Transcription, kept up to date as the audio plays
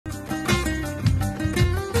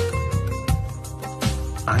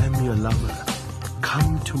I am your lover.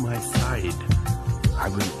 Come to my side. I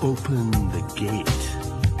will open the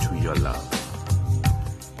gate to your love.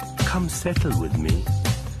 Come settle with me.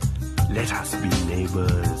 Let us be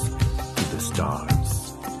neighbors to the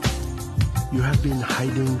stars. You have been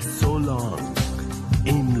hiding so long,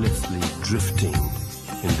 aimlessly drifting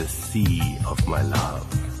in the sea of my love.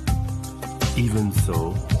 Even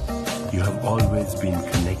so, you have always been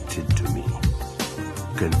connected to me,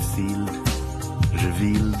 concealed,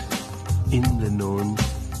 revealed, in the known,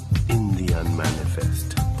 in the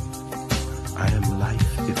unmanifest. I am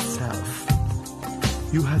life itself.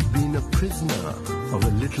 You have been a prisoner of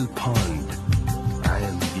a little pond. I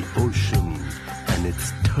am the ocean and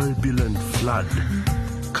its turbulent flood.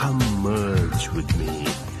 Come merge with me.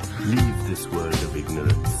 Leave this world of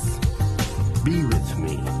ignorance. Be with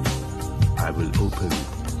me. I will open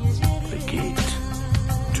the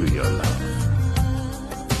gate to your love.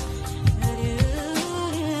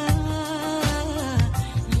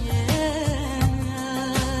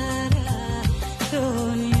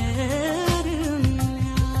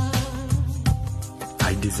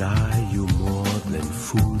 I desire you more than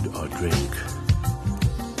food or drink.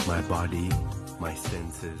 My body, my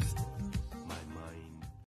senses